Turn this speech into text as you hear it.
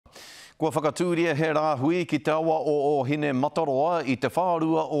Kua whakatūria he rāhui ki te awa o Ōhinemataroa i te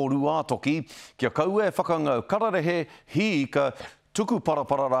whārua o Ruatoki kia kaua e whakangau kararehe hi ka tuku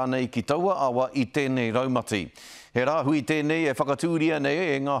parapara rānei ki taua awa i tēnei raumati. He rāhui tēnei e whakatūria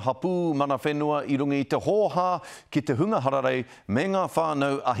nei e ngā hapū mana whenua i runga i te hōhā ki te hunga hararei me ngā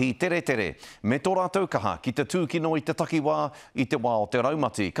whānau ahi tere tere. Me tō rātou kaha ki te tūkino i te takiwā i te wā o te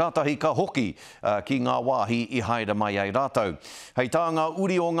raumati. Kātahi ka hoki ki ngā wāhi i haere mai ai rātou. Hei tā ngā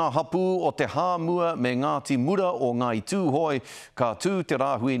uri o ngā hapū o te hāmua me Ngāti Mura o ngā i tūhoi ka tū te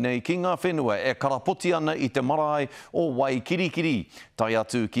rāhui nei ki ngā whenua e karapoti ana i te marae o wai kirikiri. Tai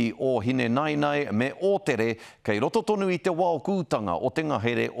atu ki Ōhinenainai me Ōtere kei roto tonu i te wao kūtanga o te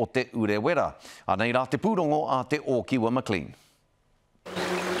ngahere o te urewera. Anei rā te pūrongo a te Okiwa McLean.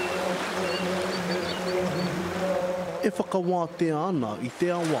 E whakawātea ana i te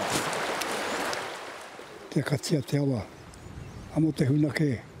awa. Te katia te awa. Amo te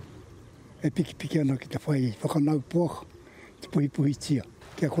hunake e piki ana ki te whai whakanau puak, te puhi tia.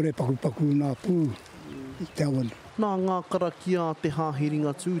 Kia kore paku nā pū i te awa. Nā ngā karakia te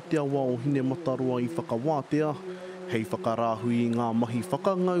hāhiringa tū te awa o Ōhinemataroa i whakawātea, hei whakarāhui i ngā mahi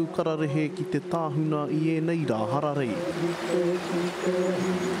whakangau kararehe ki te tāhuna i ēnei rā hararei.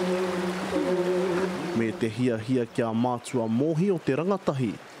 Me te hia kia mātua mōhi o te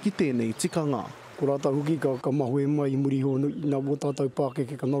rangatahi ki tēnei tikanga. Ko rāta huki ka mahu e mai i muri ho nā o tātou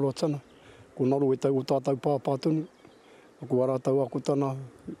pākeke ka naro atana. Ko naro e tau o tātou pāpātunu. Ko rātou aku tana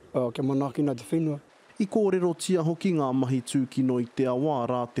kia manākina te whenua. I kōrero tia hoki ngā mahi tūkino i te awa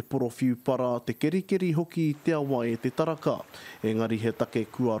rā te porowhiu para te kerikeri hoki i te awa e te taraka. Engari he take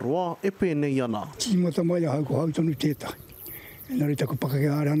kua roa e pēnei ana. Tīmata mai a hau ko hau tonu tētai. E nari taku pakake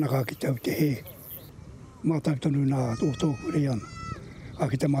are ana ka ki tau te he. Mātau tonu nā o tōku rei ana. A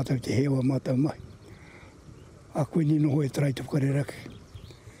ki te mātau te he wa mātau mai. A koe ni noho e tarai te whakarerake.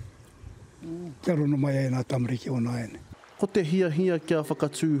 Te rono mai e nā tamariki o nā ene. Ko te hia kia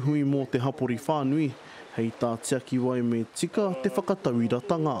whakatūhui mō te hapori whānui, hei tā tiaki wai me tika te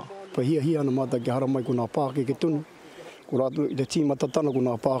whakatauiratanga. Pa hia ana mātai ki hara mai ko nā pākeke tonu. Ko rātou i te tīmata tana ko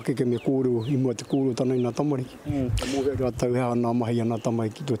nā pākeke me kōrero, i mua te kōrero tana i nā tamariki. Mō rātou hea nā mahi ana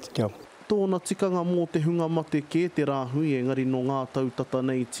tamai ki tō te te awa. Tōna tikanga mō te hunga mate ke te rāhui engari no ngā tautata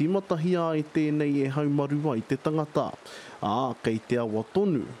nei tīmatahia i tēnei e haumarua i te tangata. Kei te awa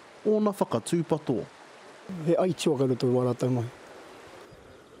tonu, ōna whakatūpato. He aiti waka roto warātau mai.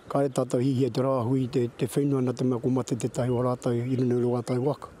 Ka e tātou hihi e te rāhui te whenua na te mea ko mate te tai warātau i runa rātau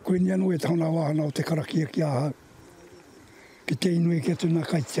waka. Koe ni anu e tauna wahana o te karakia ki a hau. Ki te inu e kia tuna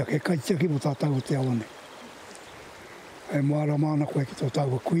kaitiaki, e kaitiaki mo tātou o te awane. E moara mana koe ki tō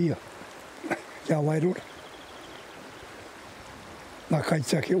tāua kuia. Kia wairora. Nā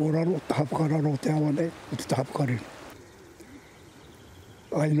kaitiaki o raro, tahapakararo o te awane, o te tahapakarino.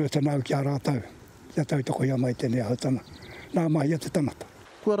 Ainu e tanau ki a rātau. Ia tau toko ia mai tēnei ahutana. Nā mai ia te tanata.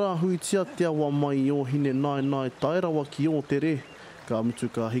 Kua rāhui tia te awa mai i Ōhinenainai tairawa ki Ōtere. Ka mutu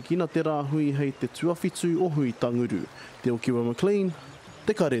ka hikina te rāhui hei te tuawhitu ohui tanguru. Te Okiwa McLean,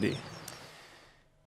 te Karere.